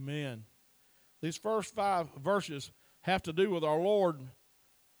Amen. These first 5 verses have to do with our Lord,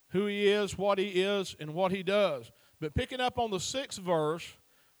 who He is, and what He does. But picking up on the 6th verse,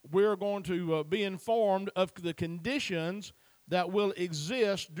 we're going to be informed of the conditions that will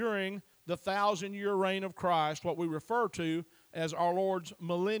exist during the 1,000-year reign of Christ, what we refer to as our Lord's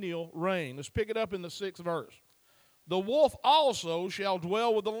millennial reign. Let's pick it up in the 6th verse. The wolf also shall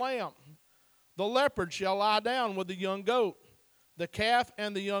dwell with the lamb. The leopard shall lie down with the young goat. The calf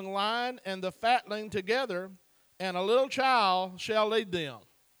and the young lion and the fatling together, and a little child shall lead them.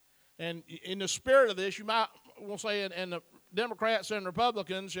 And in the spirit of this, you might want to say, and the Democrats and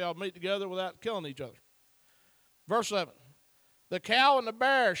Republicans shall meet together without killing each other. Verse 7. The cow and the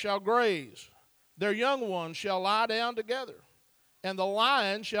bear shall graze. Their young ones shall lie down together. And the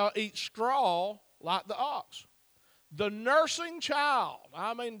lion shall eat straw like the ox. The nursing child,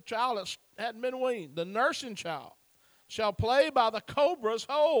 child that hadn't been weaned, the nursing child shall play by the cobra's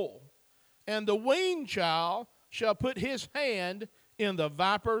hole, and the weaned child shall put his hand in the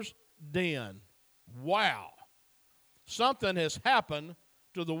viper's den. Wow. Something has happened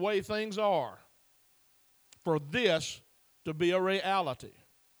to the way things are for this to be a reality.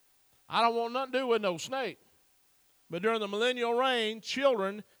 I don't want nothing to do with no snake, but during the millennial reign,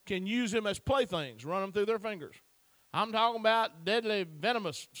 children can use them as playthings, run them through their fingers. I'm talking about deadly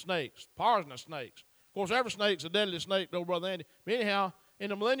venomous snakes, poisonous snakes. Of course, every snake's a deadly snake, though, Brother Andy. But anyhow,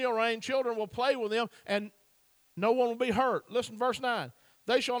 in the millennial reign, children will play with them, and no one will be hurt. Listen, verse 9.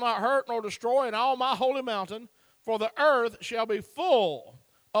 They shall not hurt nor destroy in all my holy mountain, for the earth shall be full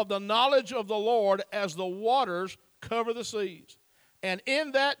of the knowledge of the Lord as the waters cover the seas. And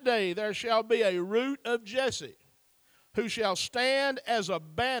in that day there shall be a root of Jesse, who shall stand as a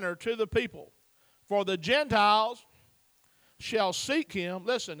banner to the people. For the Gentiles shall seek him,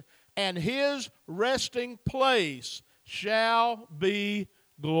 listen, and his resting place shall be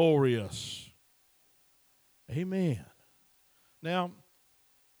glorious. Amen. Now,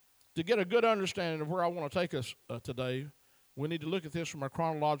 to get a good understanding of where I want to take us today, we need to look at this from a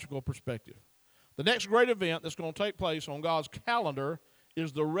chronological perspective. The next great event that's going to take place on God's calendar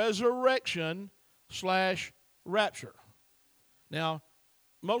is the resurrection/rapture. Now,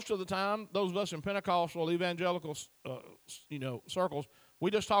 most of the time, those of us in Pentecostal evangelical circles, we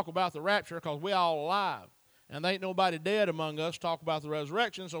just talk about the rapture because we all alive. And there ain't nobody dead among us talk about the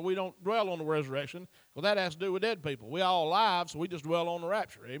resurrection, so we don't dwell on the resurrection, because that has to do with dead people. We all alive, so we just dwell on the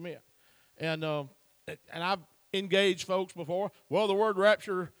rapture. Amen. And I've engaged folks before, well, the word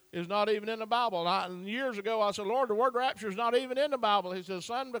rapture is not even in the Bible. And years ago, I said, Lord, the word rapture is not even in the Bible. He says,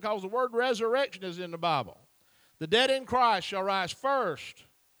 son, because the word resurrection is in the Bible. The dead in Christ shall rise first.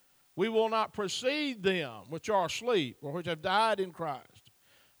 We will not precede them which are asleep or which have died in Christ,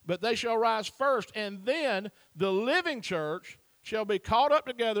 but they shall rise first, and then the living church shall be caught up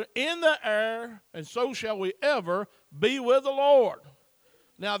together in the air, and so shall we ever be with the Lord.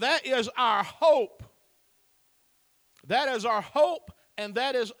 Now that is our hope. That is our hope, and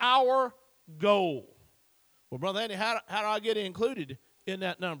that is our goal. Well, Brother Andy, how do I get included in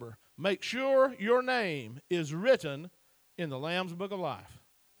that number? Make sure your name is written in the Lamb's Book of Life.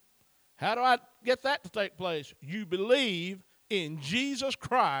 How do I get that to take place? You believe in Jesus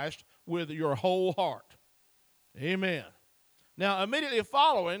Christ with your whole heart. Amen. Now, immediately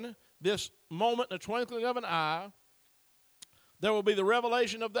following this moment, the twinkling of an eye, there will be the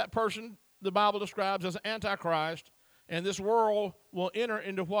revelation of that person the Bible describes as Antichrist, and this world will enter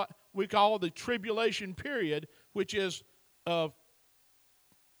into what we call the tribulation period, which is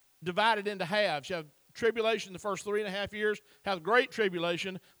divided into halves. You have tribulation the first 3.5 years, have great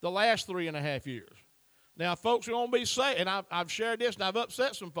tribulation the last 3.5 years. Now, folks are going to be saying, and I've shared this, and I've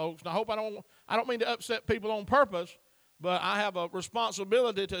upset some folks, and I hope I don't mean to upset people on purpose, but I have a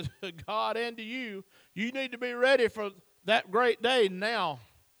responsibility to God and to you. You need to be ready for that great day now.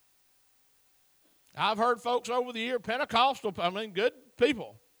 I've heard folks over the year, Pentecostal, good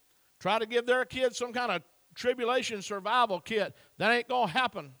people, try to give their kids some kind of tribulation survival kit. That ain't going to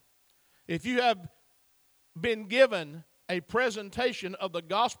happen. If you have been given a presentation of the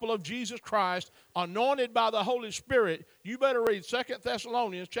gospel of Jesus Christ, anointed by the Holy Spirit, you better read 2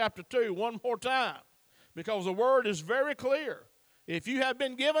 Thessalonians chapter 2 one more time, because the word is very clear. If you have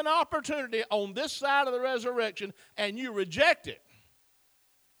been given opportunity on this side of the resurrection and you reject it,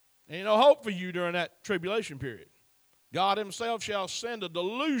 ain't no hope for you during that tribulation period. God himself shall send a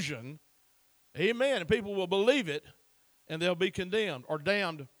delusion, amen, and people will believe it, and they'll be condemned or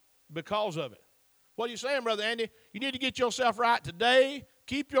damned because of it. What are you saying, Brother Andy? You need to get yourself right today,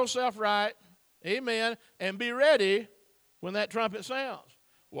 keep yourself right, amen, and be ready when that trumpet sounds.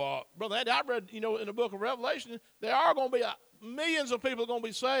 Well, Brother Andy, I read, in the book of Revelation, there are going to be millions of people are going to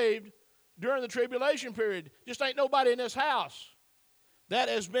be saved during the tribulation period. Just ain't nobody in this house. That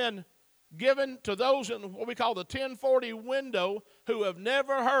has been given to those in what we call the 1040 window who have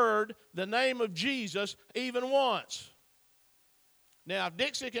never heard the name of Jesus even once. Now, if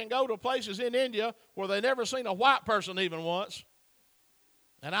Dixie can go to places in India where they never seen a white person even once,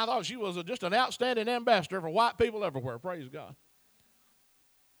 and I thought she was just an outstanding ambassador for white people everywhere, praise God.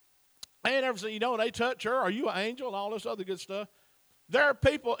 I ain't ever seen, they touch her, are you an angel, and all this other good stuff. There are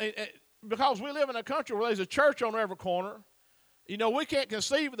people, because we live in a country where there's a church on every corner, we can't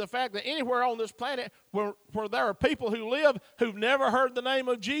conceive of the fact that anywhere on this planet where there are people who live who've never heard the name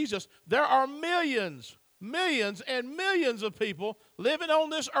of Jesus, there are millions and millions of people living on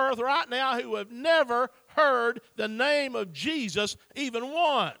this earth right now who have never heard the name of Jesus even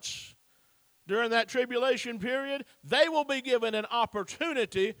once. During that tribulation period, they will be given an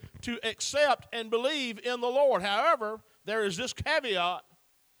opportunity to accept and believe in the Lord. However, there is this caveat.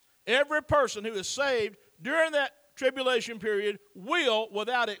 Every person who is saved during that tribulation period will,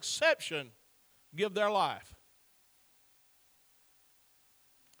 without exception, give their life.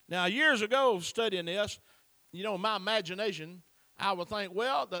 Now, years ago, studying this, in my imagination, I would think,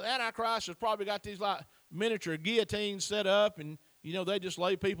 well, the Antichrist has probably got these like miniature guillotines set up, and they just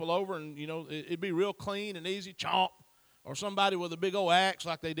lay people over, and it'd be real clean and easy, chomp, or somebody with a big old axe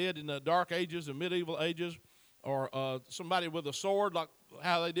like they did in the Dark Ages and medieval ages, or somebody with a sword like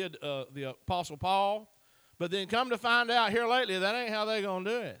how they did the Apostle Paul. But then come to find out here lately, that ain't how they're going to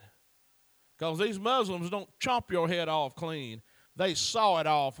do it. Because these Muslims don't chomp your head off clean. They saw it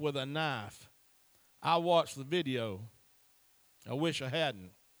off with a knife. I watched the video. I wish I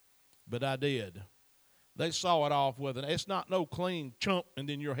hadn't, but I did. They saw it off with it's not no clean chump and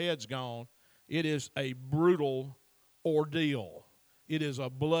then your head's gone. It is a brutal ordeal. It is a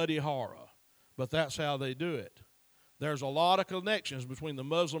bloody horror. But that's how they do it. There's a lot of connections between the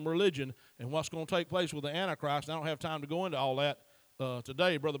Muslim religion and what's going to take place with the Antichrist. I don't have time to go into all that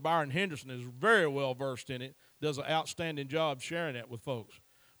today. Brother Byron Henderson is very well versed in it, does an outstanding job sharing it with folks.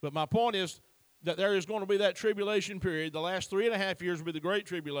 But my point is that there is going to be that tribulation period. The last 3.5 years will be the Great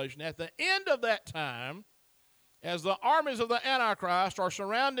Tribulation. At the end of that time, as the armies of the Antichrist are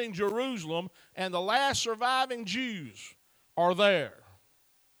surrounding Jerusalem and the last surviving Jews are there,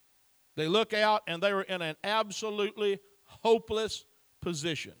 they look out and they are in an absolutely hopeless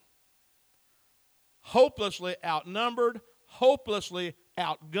position. Hopelessly outnumbered, hopelessly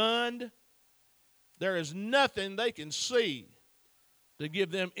outgunned. There is nothing they can see to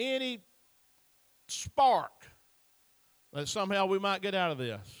give them any spark that somehow we might get out of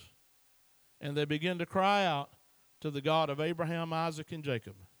this. And they begin to cry out to the God of Abraham, Isaac, and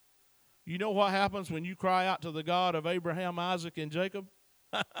Jacob. You know what happens when you cry out to the God of Abraham, Isaac, and Jacob?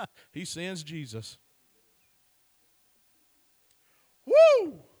 He sends Jesus.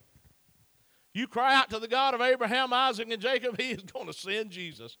 Woo! You cry out to the God of Abraham, Isaac, and Jacob, He is going to send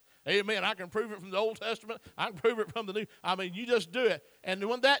Jesus. Amen. I can prove it from the Old Testament. I can prove it from the New. You just do it. And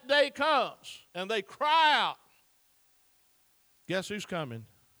when that day comes and they cry out, guess who's coming?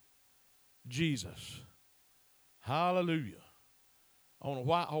 Jesus. Hallelujah. On a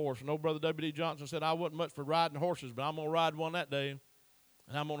white horse. And old Brother W.D. Johnson said, I wasn't much for riding horses, but I'm going to ride one that day.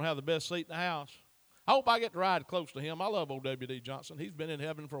 And I'm going to have the best seat in the house. I hope I get to ride close to him. I love old W.D. Johnson. He's been in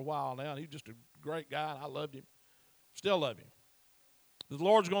heaven for a while now, and he's just a great guy, and I loved him. Still love him. The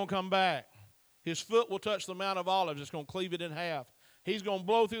Lord's going to come back. His foot will touch the Mount of Olives. It's going to cleave it in half. He's going to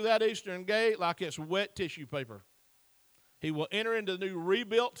blow through that eastern gate like it's wet tissue paper. He will enter into the new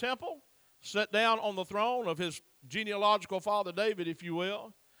rebuilt temple, sit down on the throne of his genealogical father David, if you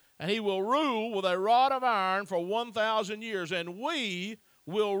will, and he will rule with a rod of iron for 1,000 years, and we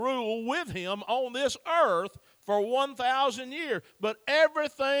will rule with him on this earth for 1,000 years. But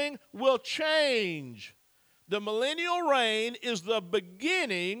everything will change. The millennial reign is the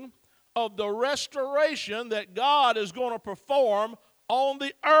beginning of the restoration that God is going to perform on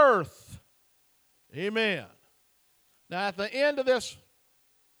the earth. Amen. Now, at the end of this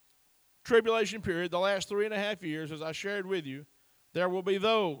tribulation period, the last 3.5 years, as I shared with you, there will be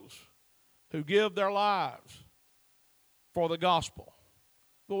those who give their lives for the gospel.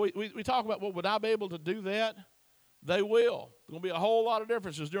 But we talk about, well, would I be able to do that? They will. There's going to be a whole lot of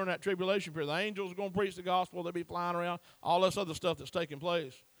differences during that tribulation period. The angels are going to preach the gospel. They'll be flying around, all this other stuff that's taking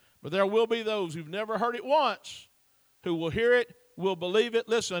place. But there will be those who've never heard it once who will hear it, will believe it,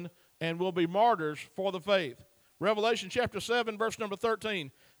 listen, and will be martyrs for the faith. Revelation chapter 7, verse number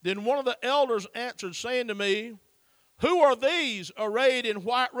 13. Then one of the elders answered, saying to me, who are these arrayed in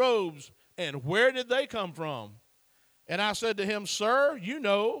white robes, and where did they come from? And I said to him, sir, you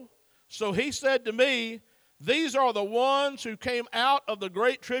know. So he said to me, These are the ones who came out of the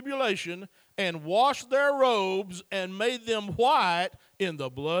great tribulation and washed their robes and made them white in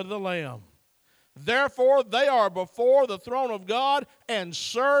the blood of the Lamb. Therefore, they are before the throne of God and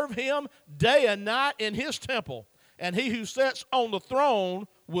serve him day and night in his temple. And he who sits on the throne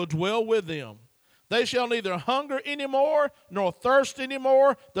will dwell with them. They shall neither hunger any more, nor thirst any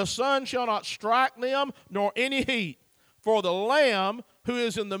more. The sun shall not strike them, nor any heat. For the Lamb who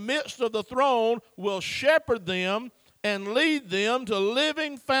is in the midst of the throne will shepherd them and lead them to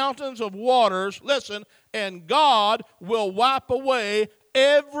living fountains of waters. Listen, and God will wipe away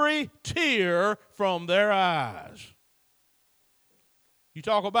every tear from their eyes. You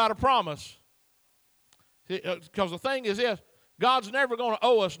talk about a promise. Because the thing is this, God's never going to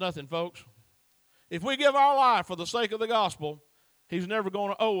owe us nothing, folks. If we give our life for the sake of the gospel, he's never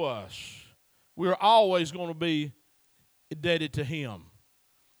going to owe us. We're always going to be indebted to him.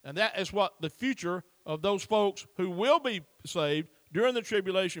 And that is what the future of those folks who will be saved during the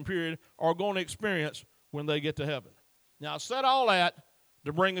tribulation period are going to experience when they get to heaven. Now, I said all that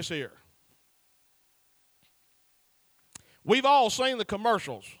to bring us here. We've all seen the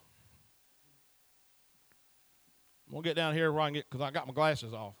commercials. I'm going to get down here where I can get, because I got my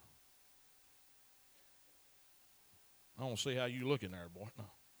glasses off. I don't see how you looking there, boy. No.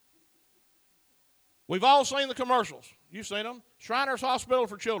 We've all seen the commercials. You've seen them. Shriners Hospital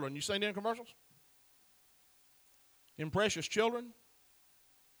for Children. You seen them commercials? In Precious Children.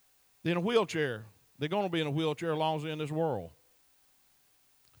 They're in a wheelchair. They're going to be in a wheelchair as long as they're in this world.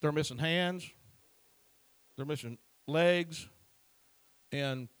 They're missing hands. They're missing legs.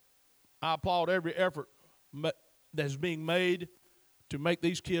 And I applaud every effort that's being made to make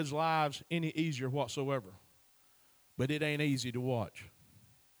these kids' lives any easier whatsoever. But it ain't easy to watch.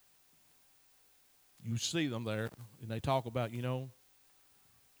 You see them there, and they talk about,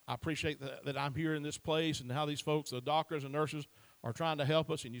 I appreciate that I'm here in this place and how these folks, the doctors and nurses, are trying to help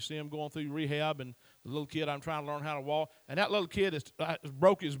us, and you see them going through rehab, and the little kid, I'm trying to learn how to walk, and that little kid has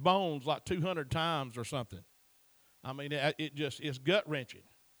broke his bones like 200 times or something. I mean, it's gut-wrenching.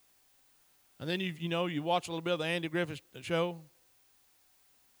 And then, you watch a little bit of the Andy Griffith show.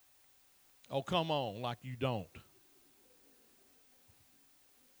 Oh, come on, like you don't.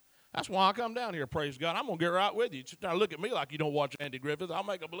 That's why I come down here, praise God. I'm going to get right with you. Just now look at me like you don't watch Andy Griffith. I'll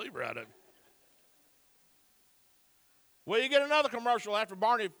make a believer out of you. Well, you get another commercial after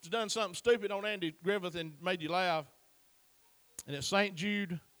Barney's done something stupid on Andy Griffith and made you laugh. And it's St.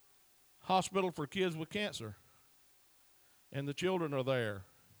 Jude Hospital for Kids with Cancer. And the children are there.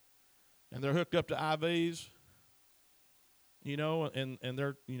 And they're hooked up to IVs. And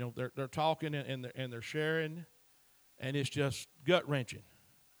they're talking and they're sharing. And it's just gut-wrenching.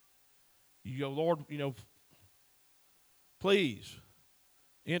 You go, Lord, please,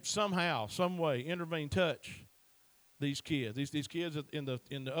 somehow, some way, intervene, touch these kids. These kids in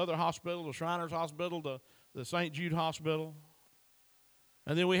the other hospital, the Shriners Hospital, the St. Jude Hospital.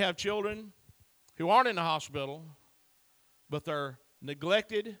 And then we have children who aren't in the hospital, but they're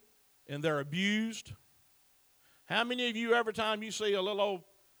neglected and they're abused. How many of you, every time you see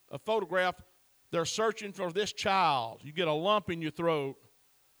a photograph, they're searching for this child, you get a lump in your throat,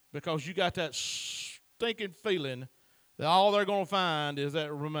 because you got that stinking feeling that all they're going to find is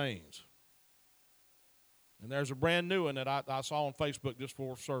that remains. And there's a brand new one that I saw on Facebook just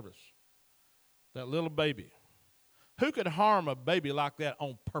for service. That little baby. Who could harm a baby like that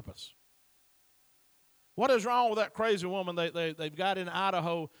on purpose? What is wrong with that crazy woman they've got in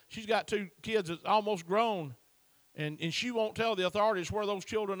Idaho? She's got 2 kids that's almost grown, and she won't tell the authorities where those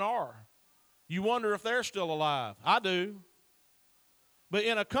children are. You wonder if they're still alive. I do. But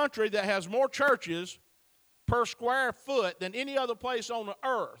in a country that has more churches per square foot than any other place on the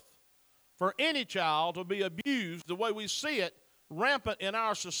earth, for any child to be abused the way we see it rampant in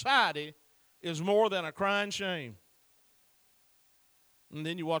our society is more than a crying shame. And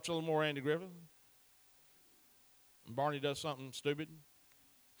then you watch a little more Andy Griffith. And Barney does something stupid.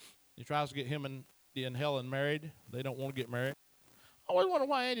 He tries to get him and Helen married. They don't want to get married. I always wonder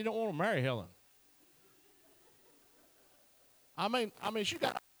why Andy don't want to marry Helen. I mean, she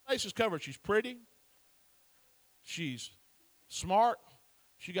got her bases covered. She's pretty. She's smart.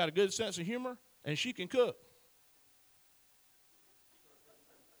 She got a good sense of humor, and she can cook.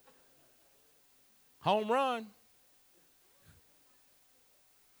 Home run.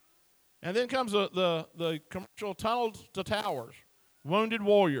 And then comes the commercial Tunnels to Towers, Wounded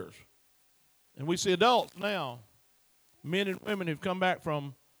Warriors. And we see adults now, men and women who've come back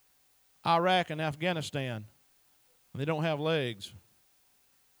from Iraq and Afghanistan. And they don't have legs.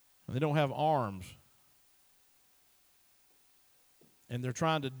 And they don't have arms. And they're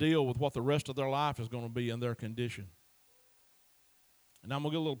trying to deal with what the rest of their life is going to be in their condition. And I'm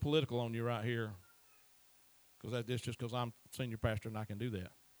going to get a little political on you right here, because that's just because I'm senior pastor and I can do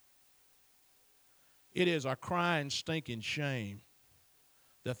that. It is a crying, stinking shame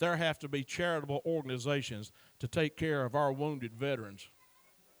that there have to be charitable organizations to take care of our wounded veterans.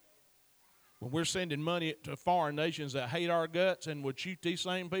 When we're sending money to foreign nations that hate our guts and would shoot these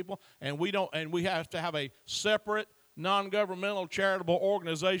same people, and we have to have a separate, non-governmental charitable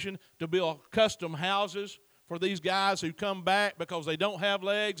organization to build custom houses for these guys who come back because they don't have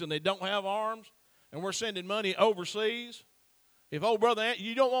legs and they don't have arms, and we're sending money overseas. If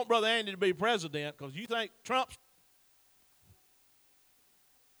you don't want Brother Andy to be president because you think Trump's.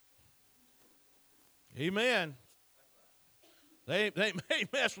 Amen. They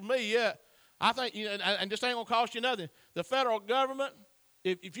ain't messed with me yet. I think, and this ain't going to cost you nothing. The federal government,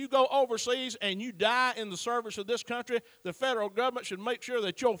 if you go overseas and you die in the service of this country, the federal government should make sure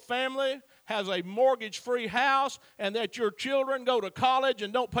that your family has a mortgage-free house and that your children go to college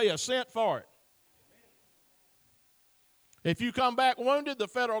and don't pay a cent for it. If you come back wounded, the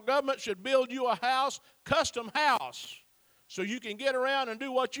federal government should build you a house, custom house, so you can get around and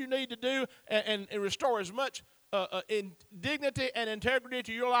do what you need to do and restore as much in dignity and integrity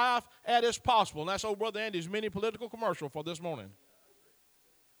to your life as is possible. And that's old Brother Andy's mini political commercial for this morning.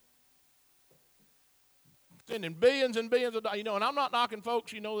 Sending billions and billions of dollars, and I'm not knocking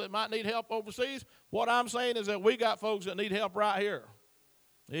folks, that might need help overseas. What I'm saying is that we got folks that need help right here.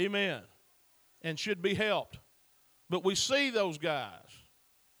 Amen. And should be helped. But we see those guys,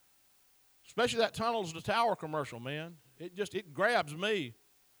 especially that Tunnels to Tower commercial, man. It grabs me.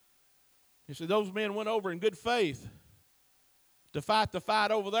 You see, those men went over in good faith to fight the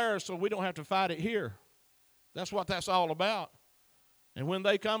fight over there so we don't have to fight it here. That's what that's all about. And when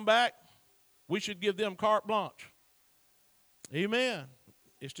they come back, we should give them carte blanche. Amen.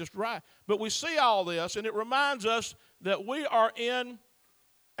 It's just right. But we see all this, and it reminds us that we are in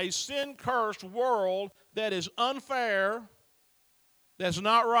a sin-cursed world that is unfair, that's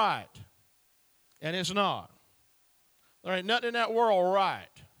not right, and it's not. There ain't nothing in that world right.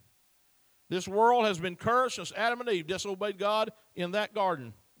 This world has been cursed since Adam and Eve disobeyed God in that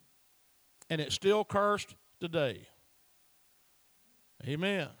garden, and it's still cursed today.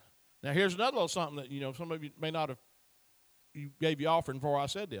 Amen. Now, here's another little something that, some of you may not have, you gave your offering before I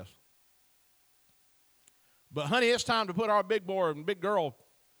said this. But, honey, it's time to put our big boy and big girl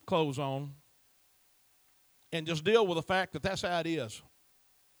clothes on and just deal with the fact that that's how it is.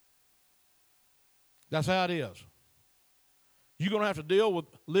 That's how it is. You're going to have to deal with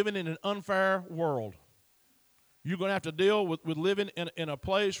living in an unfair world. You're going to have to deal with living in a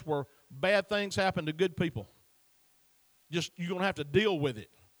place where bad things happen to good people. You're going to have to deal with it.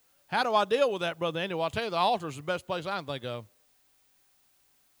 How do I deal with that, Brother Andy? Well, I'll tell you, the altar is the best place I can think of.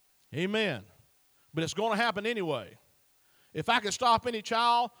 Amen. But it's going to happen anyway. If I could stop any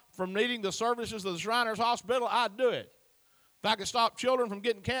child from needing the services of the Shriners Hospital, I'd do it. If I could stop children from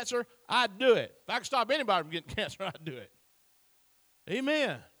getting cancer, I'd do it. If I could stop anybody from getting cancer, I'd do it.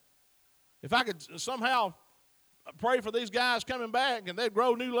 Amen. If I could somehow pray for these guys coming back and they'd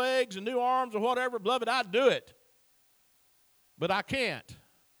grow new legs and new arms or whatever, beloved, I'd do it. But I can't.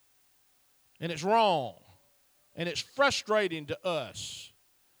 And it's wrong. And it's frustrating to us.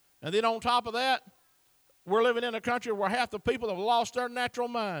 And then on top of that, we're living in a country where half the people have lost their natural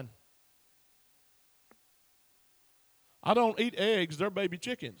mind. I don't eat eggs, they're baby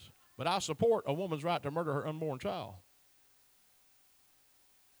chickens. But I support a woman's right to murder her unborn child.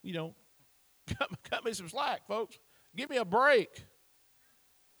 Cut me some slack, folks. Give me a break.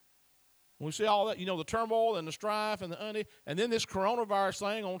 When we see all that, the turmoil and the strife and and then this coronavirus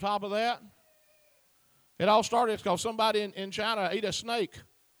thing on top of that. It all started because somebody in China ate a snake.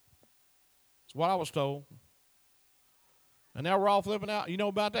 That's what I was told. And now we're all flipping out. You know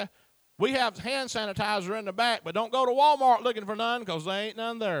about that? We have hand sanitizer in the back, but don't go to Walmart looking for none because there ain't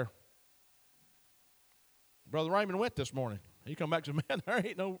none there. Brother Raymond went this morning. He come back to me, man, there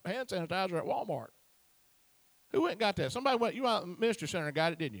ain't no hand sanitizer at Walmart. Who went and got that? Somebody went, you out in the ministry center and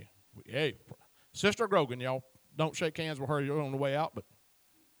got it, didn't you? Hey, Sister Grogan, y'all. Don't shake hands with her. You're on the way out, but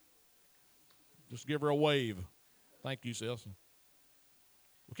just give her a wave. Thank you, sis.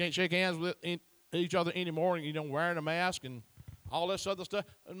 We can't shake hands with each other anymore, wearing a mask and all this other stuff.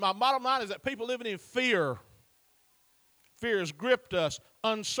 And my bottom line is that people living in fear. Fear has gripped us.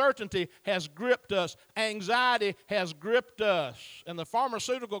 Uncertainty has gripped us. Anxiety has gripped us. And the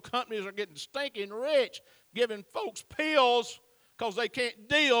pharmaceutical companies are getting stinking rich, giving folks pills because they can't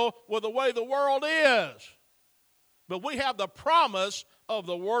deal with the way the world is. But we have the promise of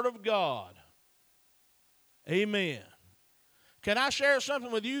the Word of God. Amen. Can I share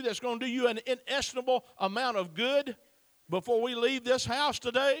something with you that's going to do you an inestimable amount of good before we leave this house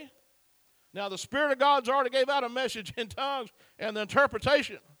today? Now, the Spirit of God's already gave out a message in tongues and the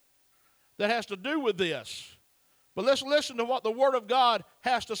interpretation that has to do with this. But let's listen to what the Word of God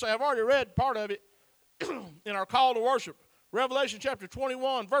has to say. I've already read part of it in our call to worship. Revelation chapter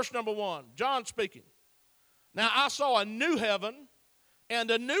 21, verse number 1. John speaking. Now I saw a new heaven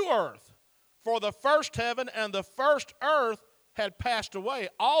and a new earth, for the first heaven and the first earth had passed away.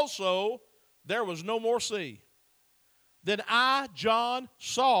 Also, there was no more sea. Then I, John,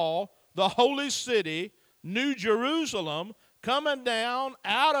 saw the holy city, New Jerusalem, coming down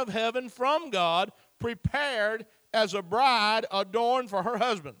out of heaven from God, prepared as a bride adorned for her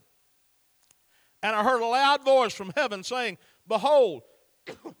husband. And I heard a loud voice from heaven saying, Behold,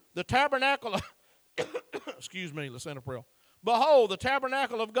 the tabernacle of, excuse me, let's end a prayer. Behold, the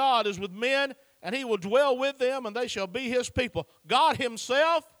tabernacle of God is with men, and he will dwell with them, and they shall be his people. God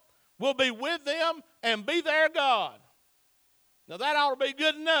himself will be with them and be their God. Now that ought to be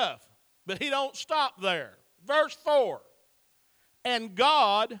good enough, but he don't stop there. Verse 4, and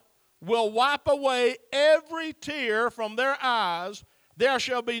God will wipe away every tear from their eyes. There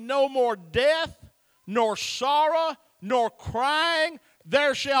shall be no more death, nor sorrow, nor crying.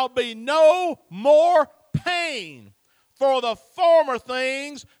 There shall be no more pain, for the former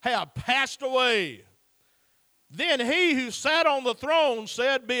things have passed away. Then he who sat on the throne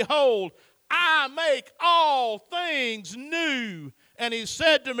said, Behold, I make all things new. And he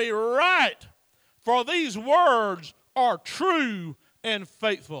said to me, Write, for these words are true and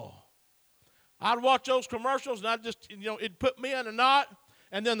faithful. I'd watch those commercials, and I'd just, it'd put me in a knot.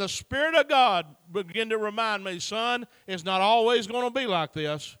 And then the Spirit of God began to remind me, son, it's not always going to be like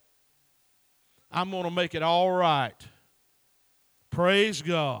this. I'm going to make it all right. Praise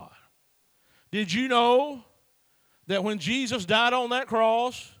God. Did you know that when Jesus died on that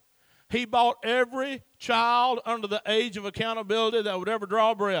cross, he bought every child under the age of accountability that would ever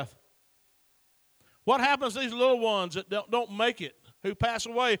draw a breath? What happens to these little ones that don't make it, who pass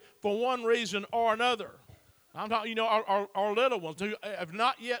away for one reason or another? I'm talking, our little ones who have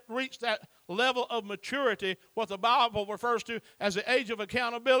not yet reached that level of maturity, what the Bible refers to as the age of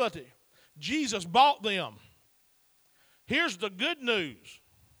accountability. Jesus bought them. Here's the good news.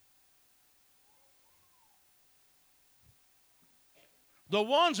 The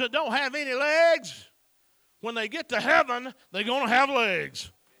ones that don't have any legs, when they get to heaven, they're going to have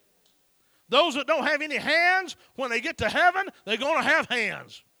legs. Those that don't have any hands, when they get to heaven, they're going to have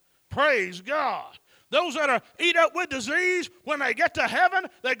hands. Praise God. Those that are eat up with disease, when they get to heaven,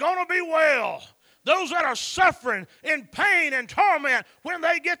 they're going to be well. Those that are suffering in pain and torment, when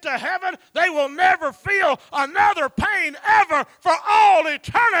they get to heaven, they will never feel another pain ever for all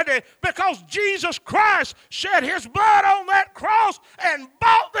eternity, because Jesus Christ shed his blood on that cross and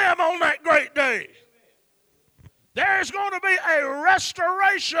bought them on that great day. There's going to be a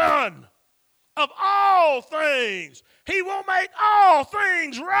restoration of all things. He will make all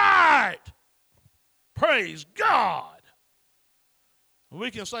things right. Praise God. We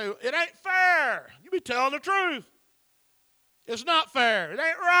can say, it ain't fair. You be telling the truth. It's not fair. It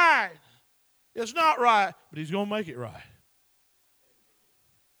ain't right. It's not right. But he's going to make it right.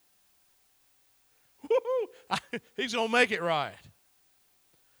 He's going to make it right.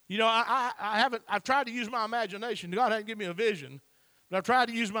 I've tried to use my imagination. God hasn't given me a vision, but I've tried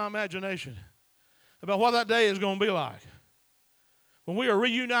to use my imagination about what that day is going to be like. When we are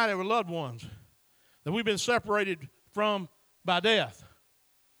reunited with loved ones that we've been separated from by death.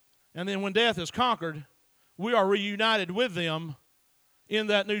 And then when death is conquered, we are reunited with them in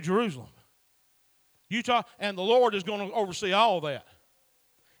that New Jerusalem. And the Lord is going to oversee all that.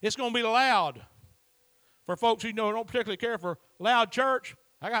 It's going to be loud. For folks who don't particularly care for loud church,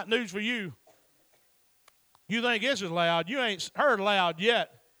 I got news for you. You think this is loud. You ain't heard loud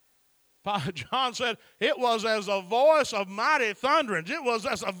yet. John said, it was as a voice of mighty thunderings. It was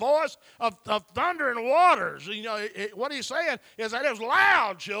as a voice of thundering waters. What he's saying is that it was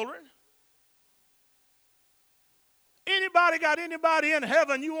loud, children. Anybody got anybody in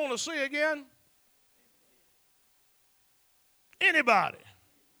heaven you want to see again? Anybody?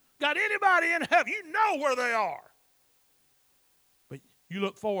 Got anybody in heaven? You know where they are. But you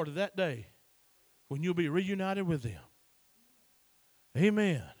look forward to that day when you'll be reunited with them.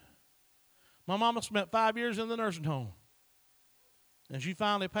 Amen. My mama spent 5 years in the nursing home, and she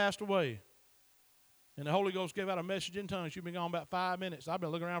finally passed away. And the Holy Ghost gave out a message in tongues. She'd been gone about 5 minutes. I've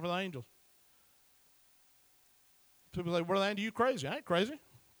been looking around for the angels. People say, Brother Andy, you crazy? I ain't crazy.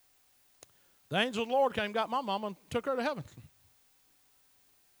 The angel of the Lord came, got my mama, and took her to heaven.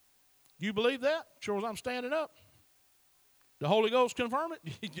 You believe that? Sure as I'm standing up. The Holy Ghost confirm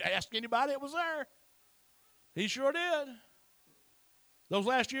it? Ask anybody that was there. He sure did. Those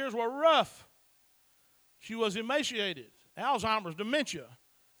last years were rough. She was emaciated. Alzheimer's, dementia,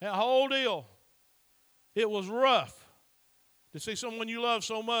 that whole deal. It was rough to see someone you love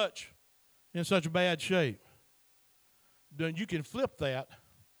so much in such bad shape. Then you can flip that,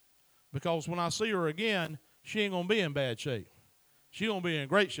 because when I see her again, she ain't going to be in bad shape. She's going to be in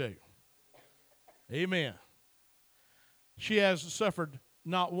great shape. Amen. She has suffered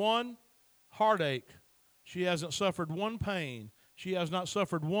not one heartache. She hasn't suffered one pain. She has not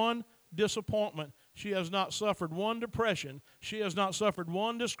suffered one disappointment. She has not suffered one depression. She has not suffered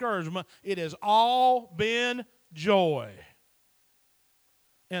one discouragement. It has all been joy.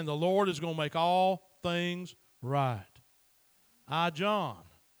 And the Lord is going to make all things right. I, John,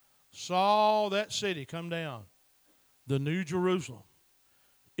 saw that city come down, the New Jerusalem.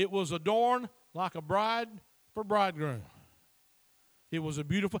 It was adorned like a bride for bridegroom. It was a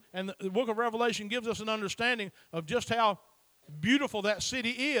beautiful, and the book of Revelation gives us an understanding of just how beautiful that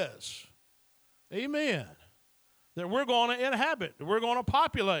city is. Amen. That we're going to inhabit, that we're going to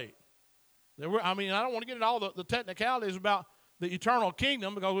populate. I don't want to get into all the technicalities about the eternal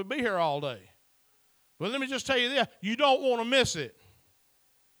kingdom, because we'll be here all day. But let me just tell you this, you don't want to miss it.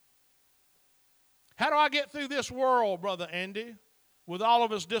 How do I get through this world, Brother Andy, with all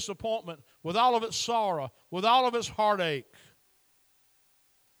of its disappointment, with all of its sorrow, with all of its heartache?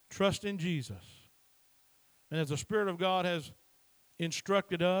 Trust in Jesus. And as the Spirit of God has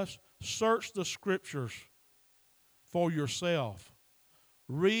instructed us, search the Scriptures for yourself.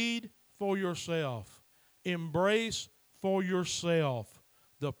 Read for yourself. Embrace for yourself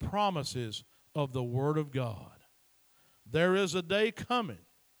the promises of the Word of God. There is a day coming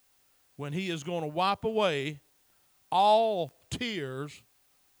when He is going to wipe away all tears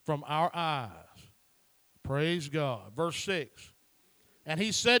from our eyes. Praise God. Verse 6. And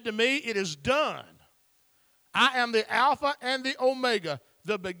He said to me, it is done. I am the Alpha and the Omega,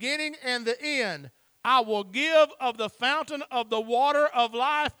 the beginning and the end. I will give of the fountain of the water of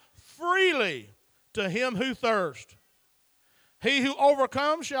life freely to him who thirsts. He who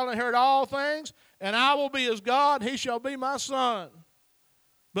overcomes shall inherit all things, and I will be his God, he shall be my son.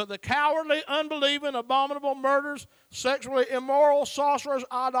 But the cowardly, unbelieving, abominable, murderers, sexually immoral, sorcerers,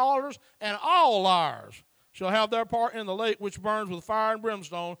 idolaters, and all liars shall have their part in the lake which burns with fire and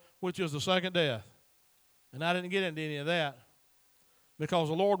brimstone, which is the second death. And I didn't get into any of that, because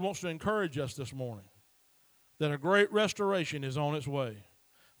the Lord wants to encourage us this morning that a great restoration is on its way.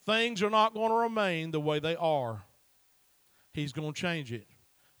 Things are not going to remain the way they are. He's going to change it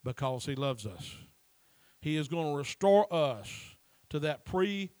because He loves us. He is going to restore us to that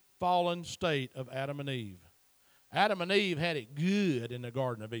pre-fallen state of Adam and Eve. Adam and Eve had it good in the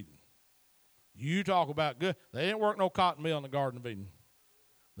Garden of Eden. You talk about good. They didn't work no cotton mill in the Garden of Eden.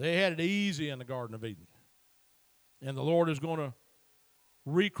 They had it easy in the Garden of Eden. And the Lord is going to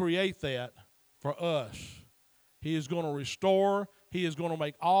recreate that for us. He is going to restore. He is going to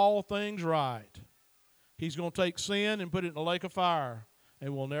make all things right. He's going to take sin and put it in a lake of fire,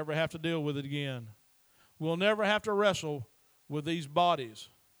 and we'll never have to deal with it again. We'll never have to wrestle with these bodies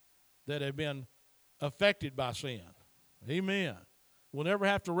that have been affected by sin. Amen. We'll never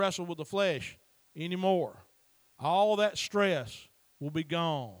have to wrestle with the flesh anymore. All that stress will be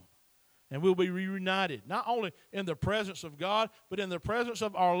gone. And we'll be reunited, not only in the presence of God, but in the presence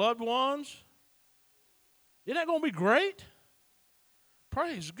of our loved ones. Isn't that going to be great?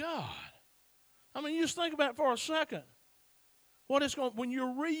 Praise God. I mean, you just think about it for a second. What it's going, when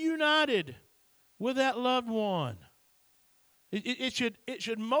you're reunited with that loved one, it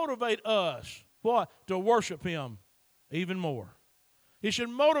should motivate us, what? To worship Him even more. It should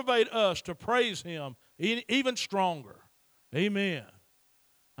motivate us to praise Him even stronger. Amen.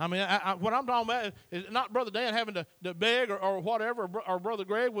 I mean, what I'm talking about is not Brother Dan having to beg or whatever, or Brother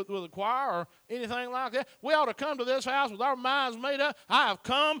Greg with a choir or anything like that. We ought to come to this house with our minds made up. I have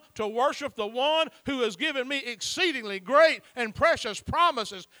come to worship the one who has given me exceedingly great and precious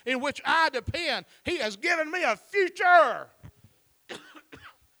promises in which I depend. He has given me a future.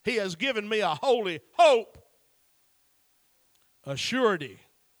 He has given me a holy hope, a surety.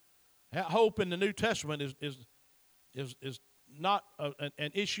 That hope in the New Testament is not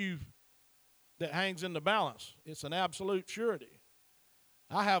an issue that hangs in the balance. It's an absolute surety.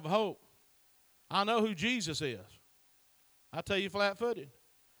 I have hope. I know who Jesus is. I tell you flat-footed.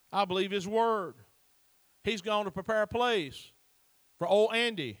 I believe His word. He's gone to prepare a place for old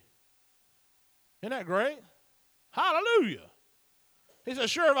Andy. Isn't that great? Hallelujah. He said,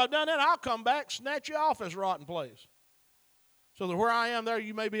 sure, if I've done that, I'll come back, snatch you off this rotten place, so that where I am, there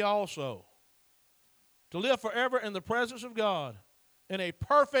you may be also. to live forever in the presence of God in a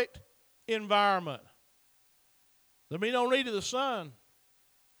perfect environment. There be no need of the sun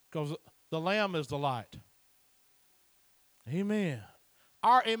because the Lamb is the light. Amen.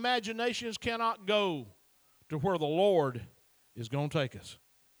 Our imaginations cannot go to where the Lord is going to take us.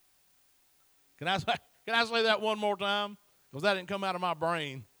 Can I say that one more time? Because that didn't come out of my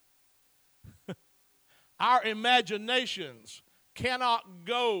brain. Our imaginations cannot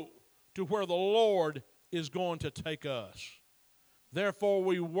go to where the Lord is going to take us. Therefore,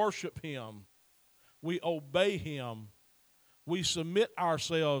 we worship Him. We obey Him. We submit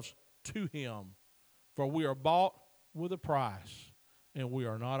ourselves to Him. For we are bought with a price, and we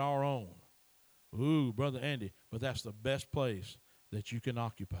are not our own. Ooh, Brother Andy, but that's the best place that you can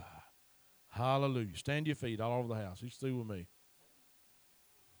occupy. Hallelujah. Stand to your feet all over the house. He's through with me.